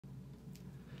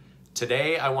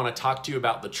Today, I want to talk to you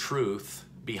about the truth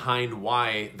behind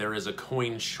why there is a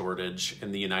coin shortage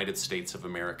in the United States of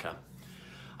America.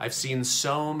 I've seen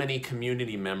so many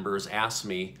community members ask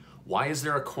me, why is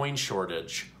there a coin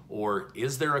shortage? Or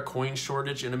is there a coin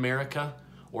shortage in America?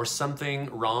 Or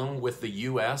something wrong with the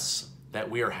US that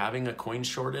we are having a coin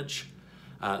shortage?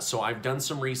 So I've done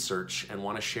some research and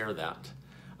want to share that.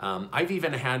 I've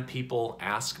even had people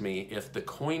ask me if the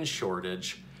coin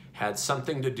shortage had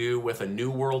something to do with a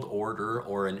New World Order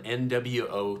or an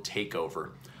NWO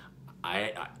takeover.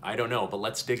 I don't know, but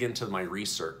let's dig into my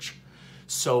research.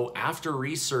 So after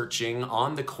researching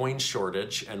on the coin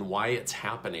shortage and why it's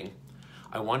happening,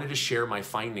 I wanted to share my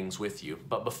findings with you.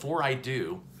 But before I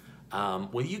do,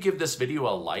 will you give this video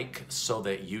a like so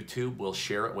that YouTube will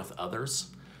share it with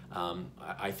others?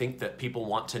 I think that people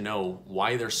want to know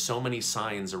why there's so many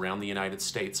signs around the United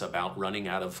States about running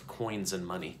out of coins and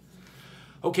money.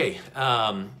 Okay,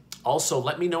 also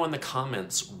let me know in the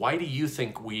comments, why do you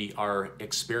think we are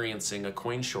experiencing a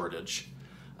coin shortage?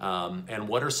 And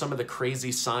what are some of the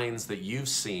crazy signs that you've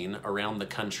seen around the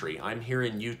country? I'm here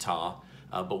in Utah,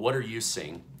 but what are you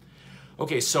seeing?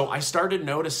 Okay, so I started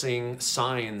noticing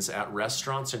signs at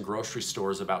restaurants and grocery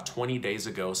stores about 20 days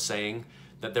ago saying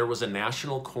that there was a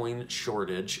national coin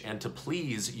shortage and to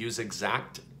please use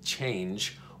exact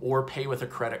change or pay with a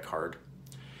credit card.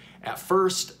 At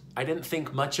first, I didn't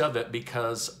think much of it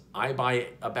because I buy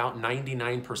about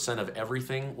 99% of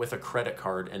everything with a credit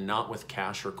card and not with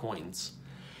cash or coins.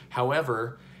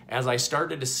 However, as I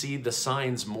started to see the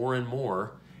signs more and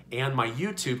more, and my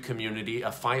YouTube community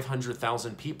of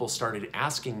 500,000 people started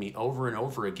asking me over and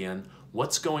over again,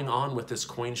 what's going on with this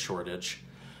coin shortage?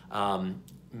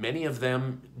 Many of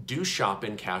them do shop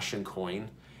in cash and coin,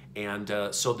 and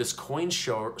so this coin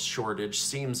shortage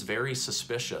seems very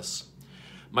suspicious.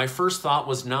 My first thought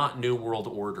was not New World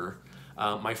Order.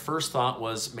 My first thought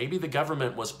was maybe the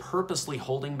government was purposely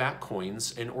holding back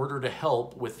coins in order to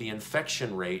help with the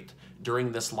infection rate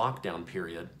during this lockdown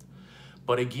period.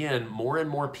 But again, more and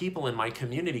more people in my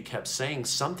community kept saying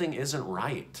something isn't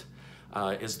right.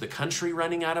 Is the country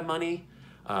running out of money?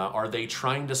 Are they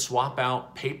trying to swap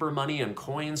out paper money and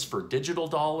coins for digital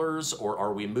dollars, or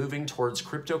are we moving towards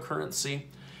cryptocurrency?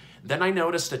 Then I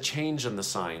noticed a change in the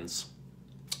signs.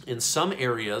 In some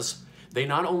areas, they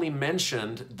not only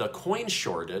mentioned the coin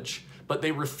shortage, but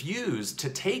they refused to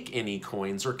take any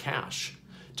coins or cash.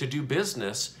 To do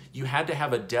business, you had to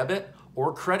have a debit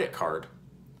or credit card.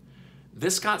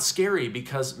 This got scary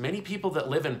because many people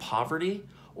that live in poverty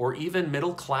or even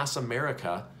middle-class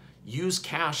America use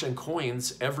cash and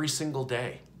coins every single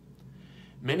day.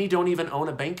 Many don't even own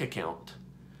a bank account.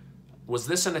 Was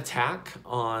this an attack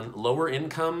on lower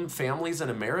income families in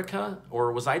America,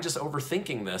 or was I just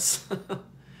overthinking this?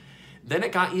 Then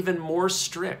it got even more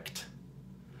strict.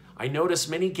 I noticed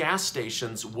many gas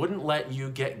stations wouldn't let you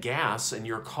get gas in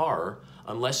your car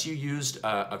unless you used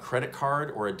a credit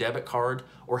card or a debit card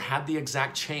or had the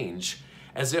exact change,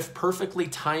 as if perfectly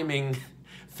timing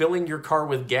filling your car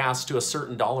with gas to a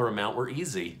certain dollar amount were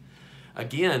easy.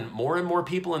 Again, more and more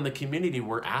people in the community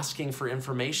were asking for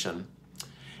information.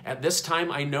 At this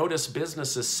time, I noticed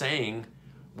businesses saying,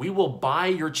 we will buy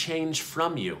your change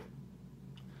from you.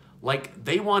 Like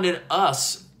they wanted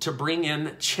us to bring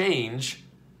in change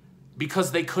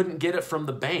because they couldn't get it from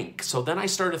the bank. So then I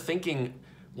started thinking,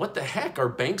 what the heck? Are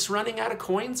banks running out of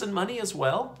coins and money as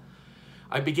well?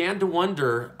 I began to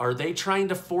wonder, are they trying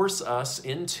to force us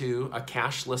into a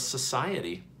cashless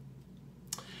society?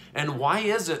 And why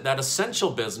is it that essential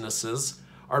businesses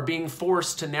are being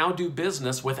forced to now do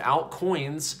business without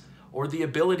coins or the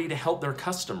ability to help their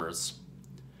customers?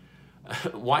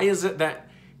 Why is it that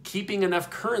keeping enough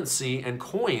currency and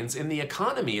coins in the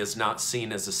economy is not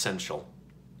seen as essential?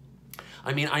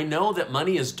 I mean, I know that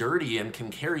money is dirty and can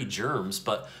carry germs,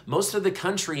 but most of the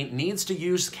country needs to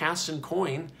use cash and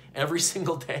coin every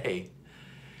single day.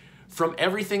 From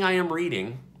everything I am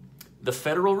reading, the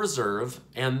Federal Reserve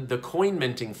and the coin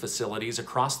minting facilities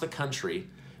across the country,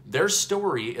 their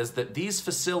story is that these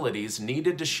facilities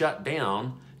needed to shut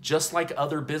down just like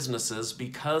other businesses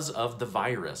because of the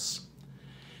virus.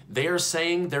 They are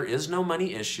saying there is no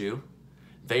money issue.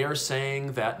 They are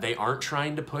saying that they aren't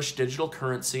trying to push digital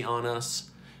currency on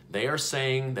us. They are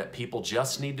saying that people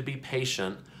just need to be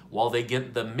patient while they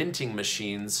get the minting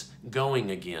machines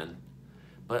going again.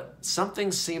 But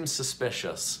something seems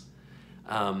suspicious.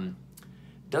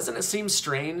 Doesn't it seem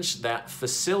strange that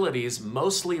facilities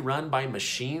mostly run by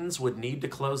machines would need to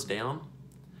close down?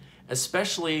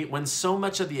 Especially when so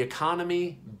much of the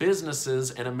economy, businesses,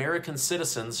 and American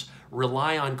citizens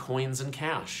rely on coins and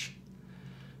cash.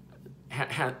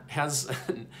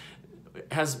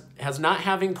 Has not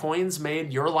having coins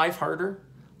made your life harder?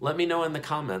 Let me know in the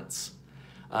comments.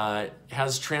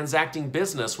 Has transacting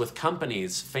business with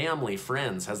companies, family,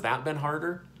 friends, has that been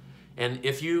harder? And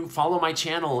if you follow my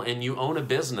channel and you own a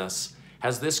business,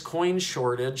 has this coin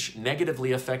shortage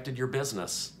negatively affected your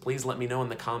business? Please let me know in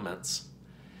the comments.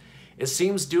 It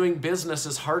seems doing business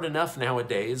is hard enough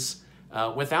nowadays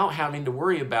without having to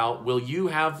worry about, will you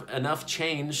have enough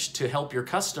change to help your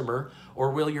customer,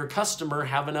 or will your customer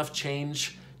have enough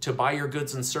change to buy your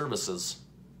goods and services?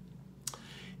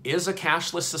 Is a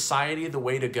cashless society the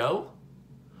way to go?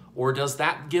 Or does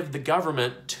that give the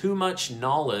government too much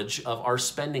knowledge of our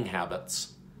spending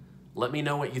habits? Let me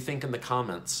know what you think in the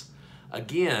comments.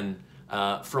 Again,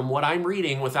 from what I'm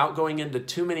reading, without going into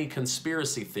too many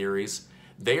conspiracy theories,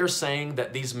 they are saying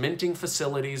that these minting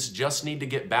facilities just need to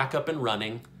get back up and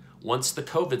running once the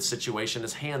COVID situation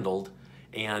is handled,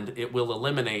 and it will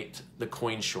eliminate the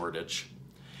coin shortage.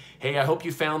 Hey, I hope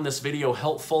you found this video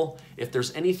helpful. If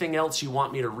there's anything else you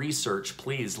want me to research,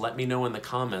 please let me know in the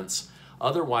comments.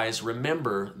 Otherwise,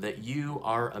 remember that you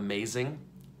are amazing,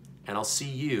 and I'll see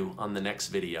you on the next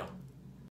video.